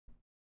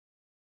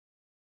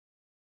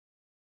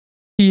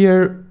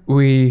Here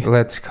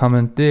let's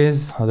comment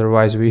this,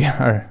 otherwise we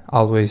are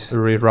always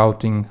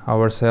rerouting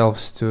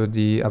ourselves to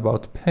the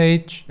about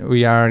page.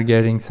 We are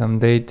getting some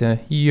data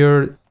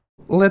here.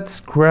 Let's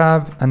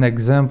grab an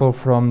example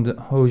from the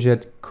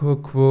OJET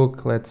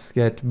cookbook. Let's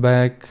get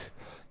back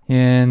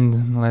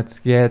and let's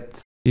get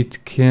here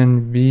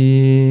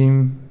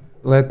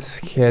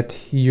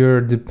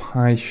the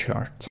pie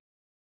chart.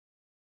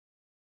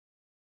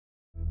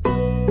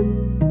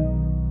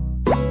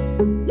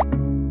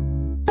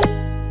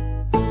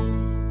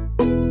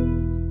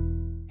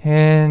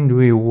 And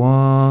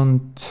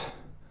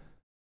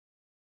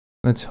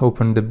let's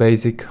open the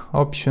basic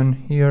option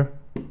here.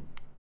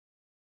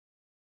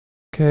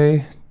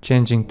 Okay,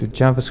 changing to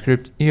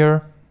JavaScript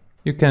here.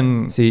 You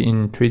can see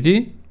in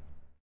 3D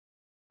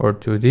or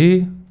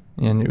 2D,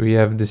 and we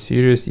have the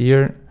series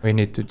here. We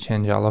need to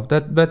change all of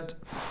that, but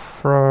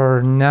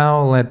for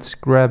now, let's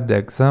grab the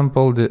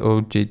example, the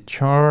OJET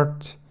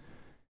chart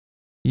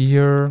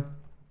here.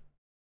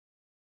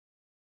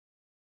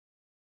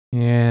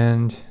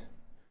 And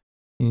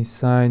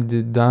inside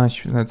the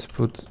dash, let's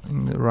put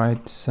in the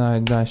right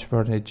side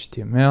dashboard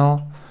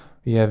HTML.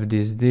 We have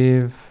this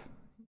div,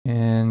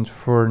 and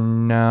for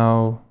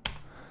now,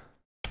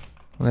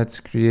 let's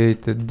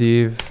create a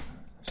div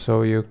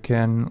so you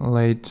can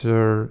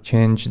later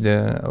change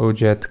the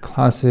OJET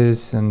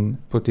classes and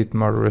put it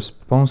more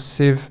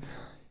responsive.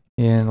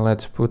 And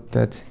let's put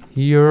that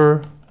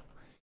here.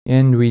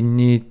 And we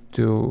need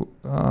to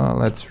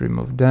let's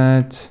remove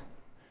that.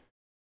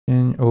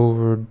 And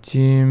over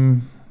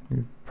theme,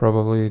 you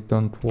probably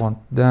don't want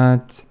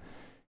that.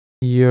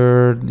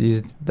 Here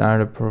is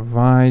data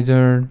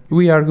provider.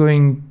 We are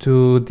going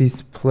to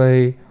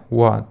display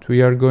what?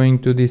 We are going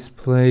to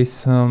display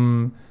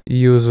some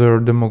user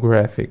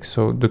demographics,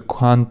 so the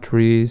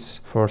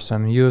countries for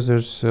some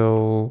users.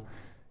 So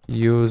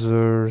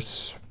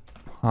users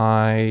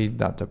by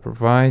data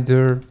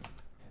provider,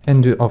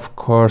 and of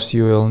course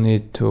you will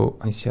need to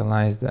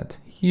initialize that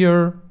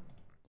here.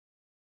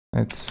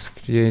 Let's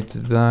create a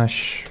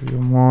dash view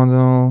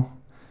model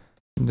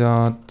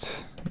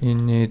dot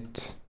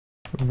init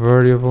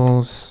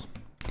variables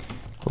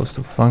equals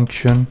to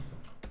function.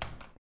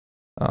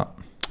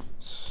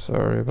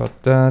 Sorry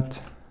about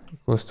that.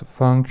 Equals to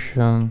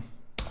function,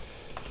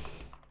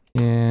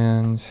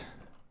 and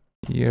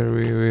here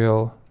we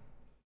will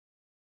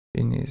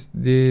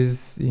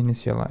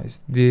initialize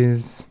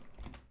this,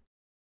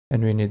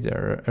 and we need the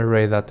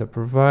array data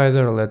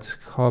provider. Let's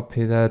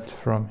copy that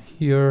from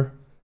here.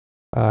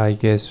 I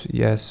guess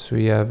yes,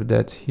 we have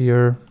that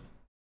here.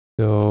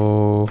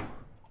 So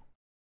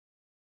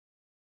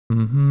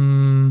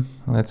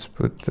let's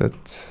put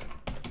that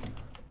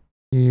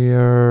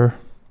here.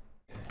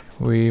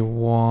 We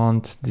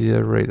want the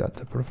array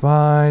data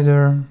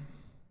provider,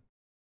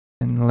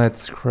 and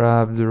let's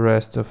grab the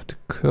rest of the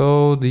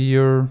code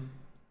here.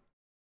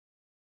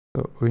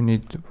 So we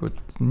need to put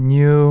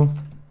new.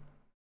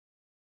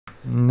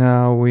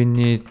 Now we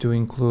need to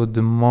include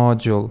the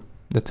module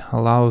that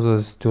allows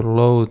us to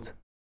load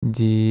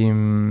the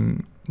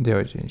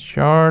OJET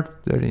chart.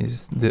 That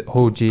is the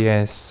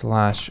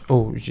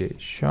OJS/OJ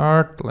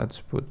chart. Let's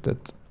put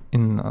that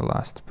in the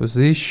last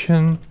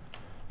position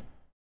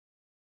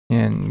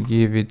and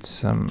give it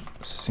some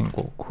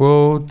single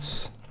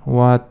quotes.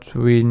 What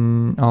we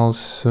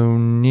also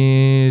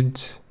need,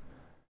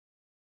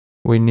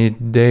 we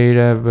need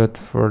data, but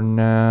for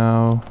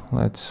now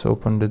let's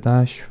open the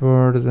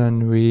dashboard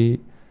and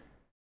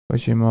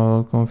OJET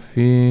model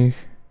config.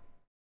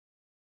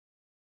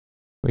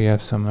 We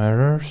have some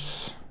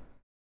errors.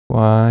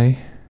 Why?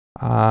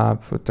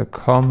 Put a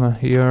comma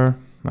here,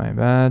 my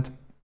bad.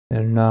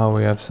 And now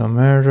we have some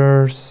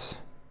errors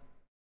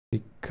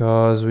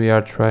because we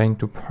are trying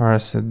to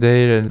parse a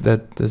data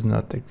that does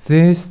not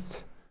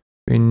exist.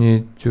 We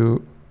need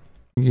to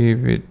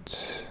give it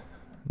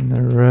an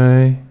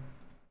array.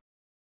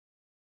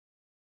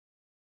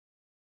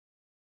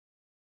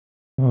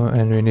 Oh,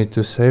 and we need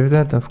to save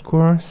that, of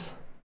course.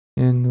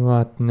 And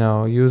what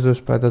now? Users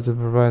by data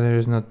provider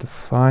is not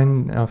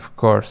defined. Of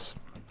course,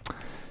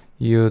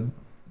 you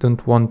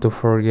don't want to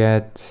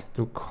forget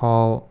to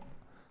call.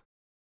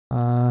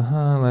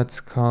 Let's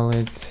call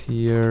it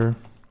here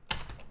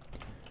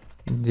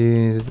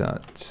this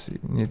dot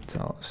init.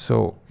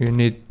 So you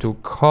need to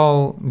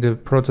call the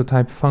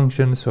prototype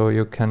function so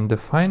you can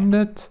define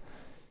that,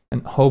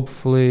 and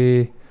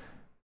hopefully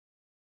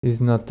is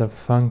not a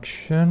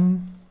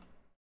function.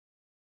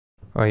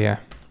 Oh yeah,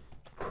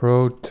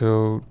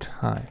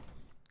 prototype.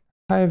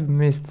 I've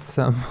missed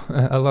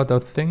a lot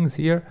of things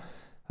here.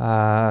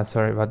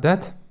 Sorry about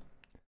that.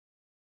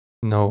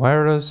 No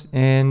errors,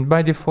 and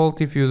by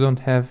default, if you don't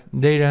have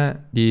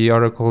data, the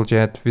Oracle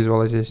Jet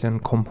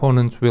visualization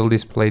component will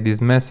display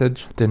this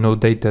message, the no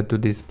data to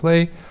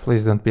display.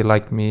 Please don't be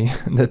like me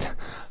that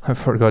I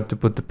forgot to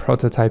put the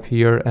prototype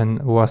here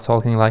and was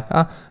talking like,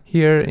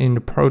 here in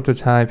the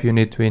prototype you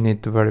need to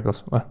init the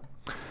variables. Well,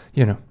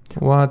 you know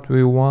what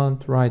we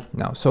want right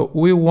now. So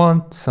we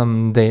want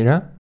some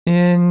data.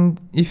 And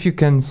if you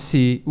can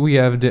see, we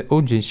have the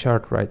OJET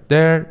chart right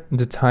there.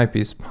 The type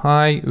is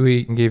pi.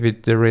 We give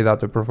it the array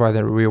data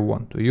provider we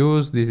want to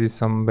use. This is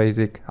some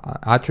basic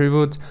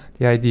attributes.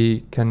 The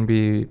ID can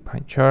be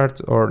pie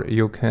chart, or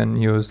you can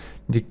use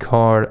the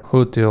core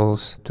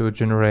utils to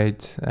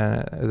generate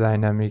a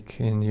dynamic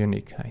and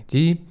unique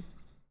ID.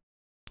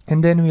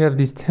 And then we have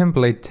this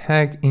template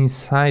tag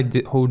inside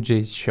the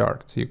OJET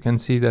chart. You can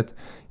see that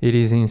it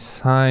is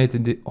inside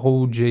the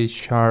OJET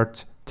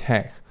chart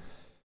tag.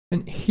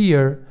 And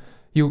here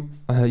you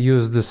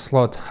use the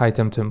slot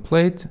item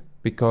template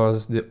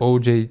because the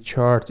OJET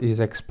chart is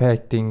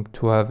expecting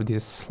to have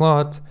this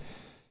slot,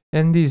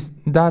 and this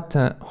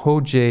data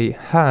OJET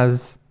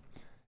has,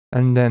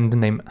 and then the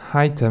name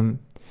item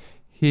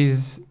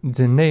is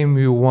the name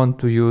you want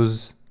to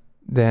use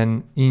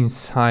then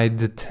inside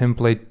the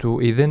template to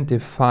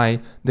identify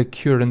the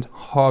current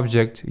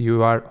object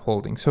you are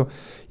holding. So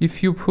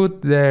if you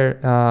put there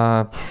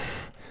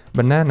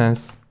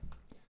bananas,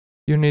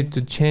 you need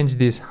to change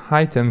this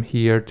item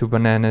here to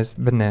bananas,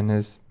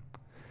 bananas,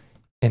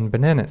 and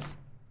bananas.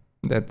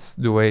 That's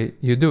the way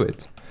you do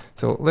it.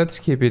 So let's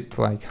keep it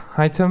like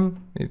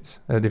item. It's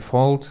a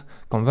default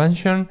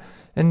convention.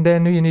 And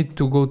then you need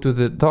to go to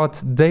the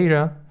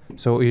 .data.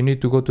 So you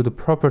need to go to the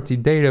property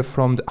data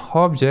from the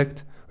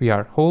object we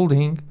are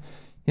holding.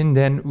 And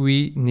then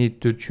we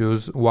need to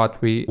choose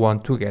what we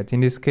want to get.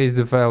 In this case,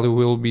 the value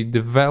will be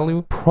the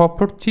value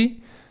property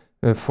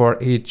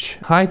for each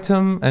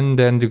item, and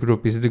then the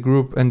group is the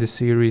group and the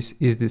series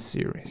is the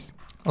series.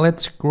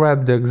 Let's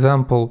grab the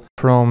example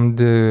from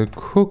the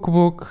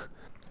cookbook.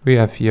 We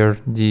have here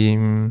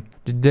the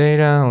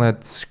data.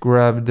 Let's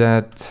grab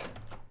that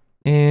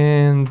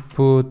and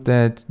put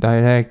that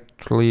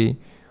directly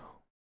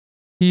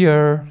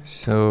here.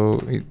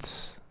 So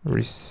it's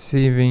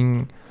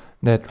receiving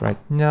that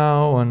right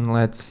now, and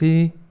let's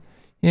see,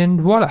 and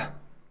voila,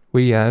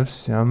 we have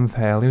some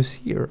values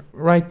here.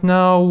 Right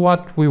now,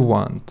 what we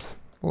want,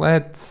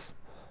 let's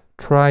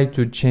try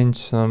to change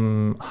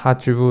some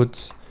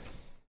attributes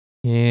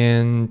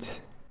and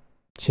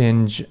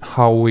change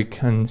how we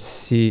can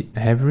see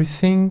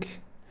everything.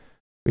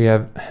 We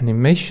have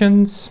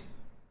animations,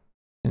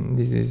 and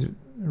this is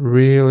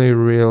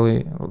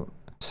really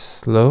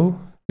slow.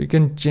 We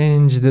can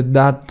change the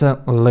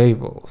data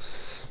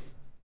labels.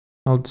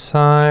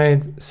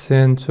 Outside,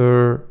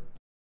 center,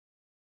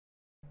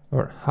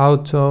 or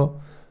auto,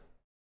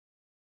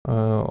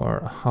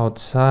 or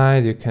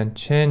outside. You can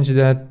change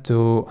that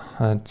to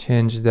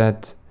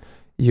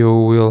you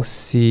will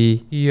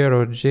see here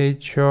OJET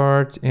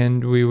chart,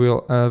 and we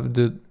will have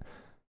the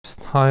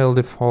style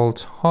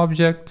default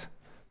object,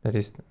 that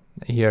is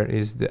here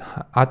is the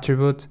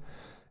attribute,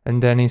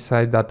 and then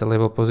inside data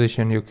label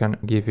position you can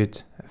give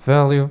it a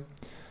value,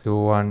 the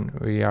one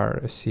we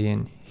are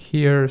seeing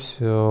here.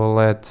 So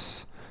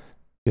let's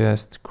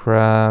just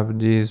grab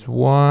this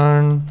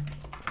one,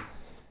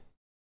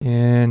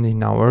 and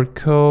in our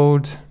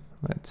code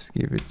let's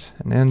give it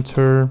an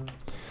enter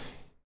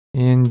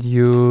and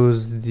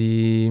use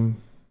the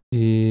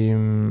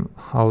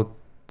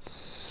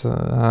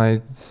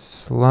outside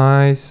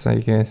slice. I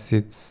guess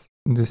it's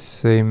the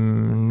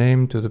same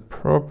name to the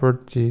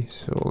property,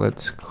 so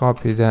let's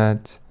copy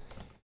that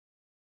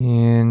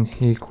and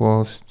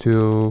equals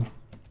to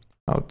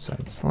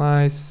outside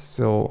slice.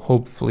 So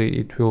hopefully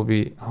it will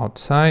be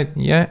outside.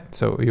 Yeah,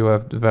 so you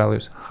have the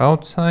values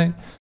outside.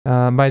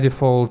 By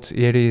default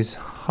it is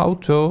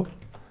auto,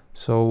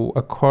 so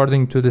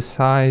according to the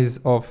size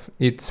of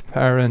its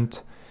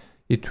parent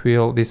it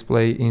will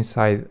display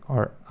inside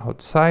or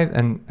outside,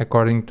 and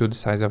according to the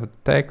size of the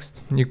text.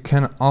 You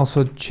can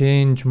also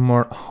change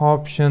more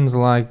options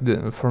like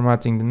the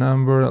formatting the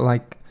number,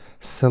 like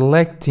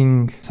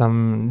selecting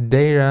some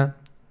data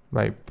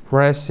by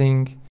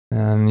pressing,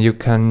 and you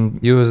can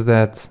use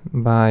that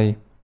by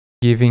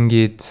giving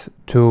it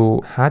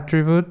two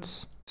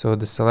attributes, so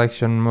the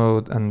selection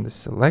mode and the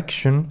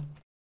selection.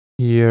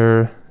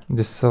 Here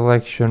the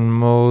selection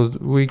mode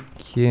we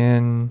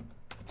can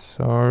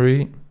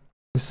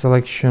the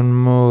selection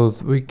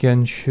mode we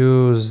can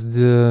choose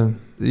the,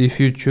 if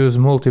you choose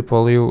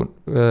multiple you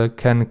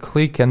can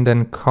click and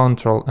then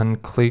control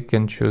and click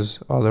and choose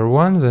other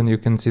ones, and you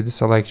can see the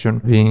selection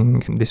being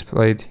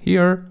displayed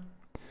here.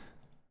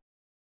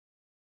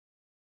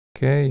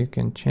 Okay, you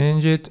can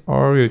change it,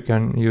 or you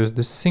can use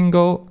the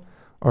single,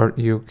 or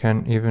you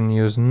can even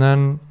use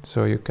none,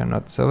 so you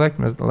cannot select.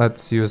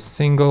 Let's use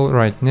single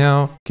right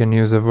now. You can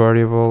use a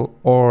variable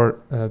or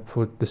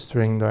put the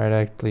string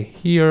directly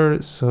here.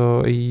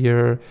 So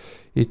here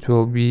it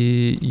will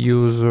be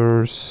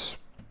users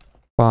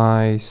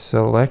by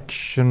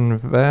selection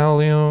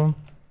value,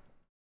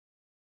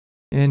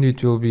 and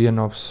it will be an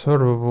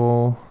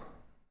observable.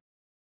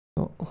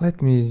 So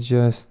let me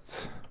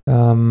just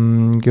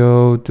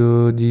go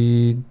to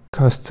the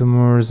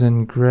customers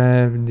and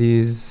grab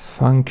these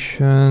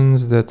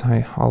functions that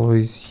I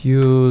always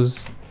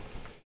use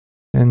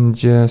and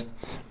just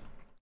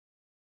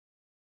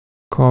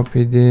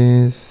copy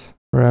this,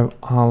 grab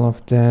all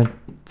of that,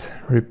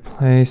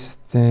 replace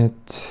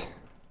that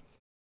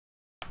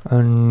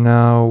And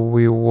now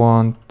we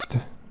want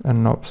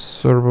an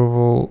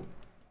observable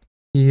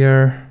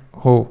here.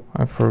 Oh,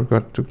 I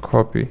forgot to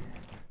copy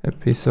a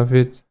piece of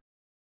it.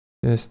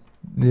 Just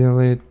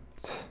delete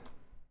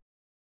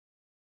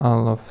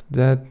all of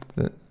that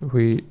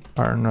we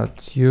are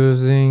not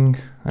using.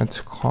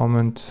 Let's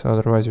comment,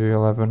 otherwise we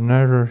will have an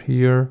error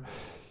here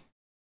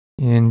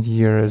and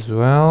here as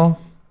well.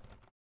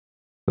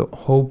 So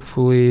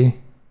hopefully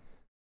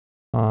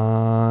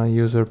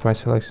user by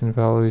selection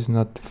value is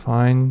not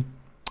defined.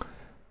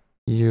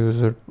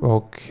 User,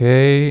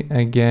 okay,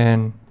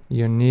 again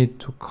you need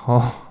to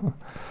call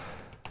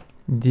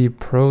the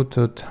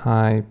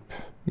prototype,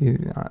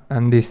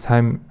 and this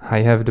time I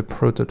have the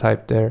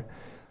prototype there.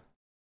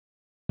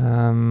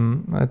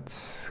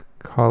 Let's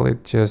call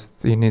it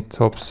just init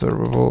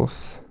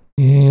observables,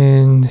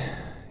 and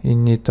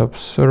init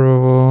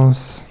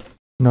observables.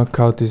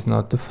 Knockout is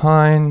not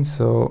defined,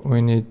 so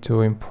we need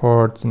to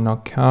import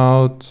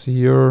knockout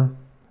here.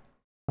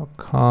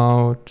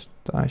 Knockout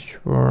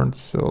dashboard,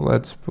 so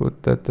let's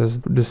put that as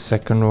the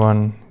second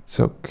one. It's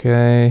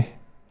okay.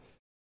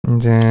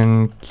 And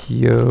then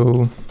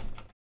Q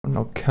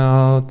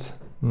knockout.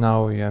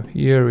 Now we have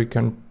here, we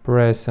can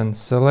press and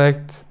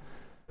select.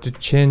 To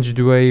change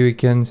the way we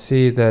can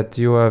see that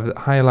you have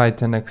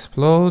highlight and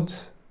explode,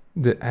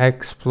 the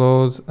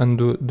explode and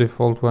the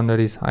default one that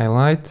is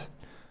highlight.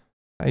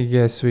 I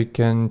guess we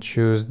can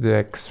choose the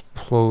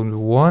explode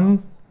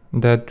one.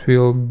 That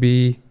will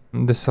be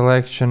the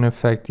selection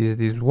effect is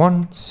this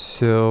one.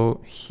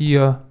 So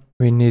here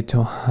we need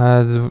to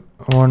add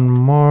one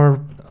more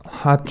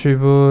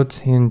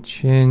attribute and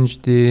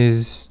change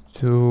this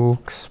to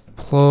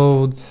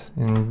explode,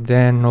 and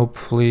then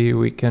hopefully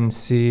we can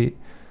see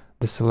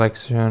the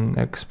selection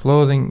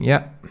exploding.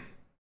 Yeah,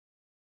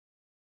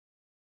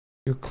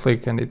 you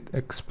click and it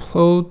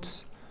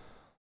explodes.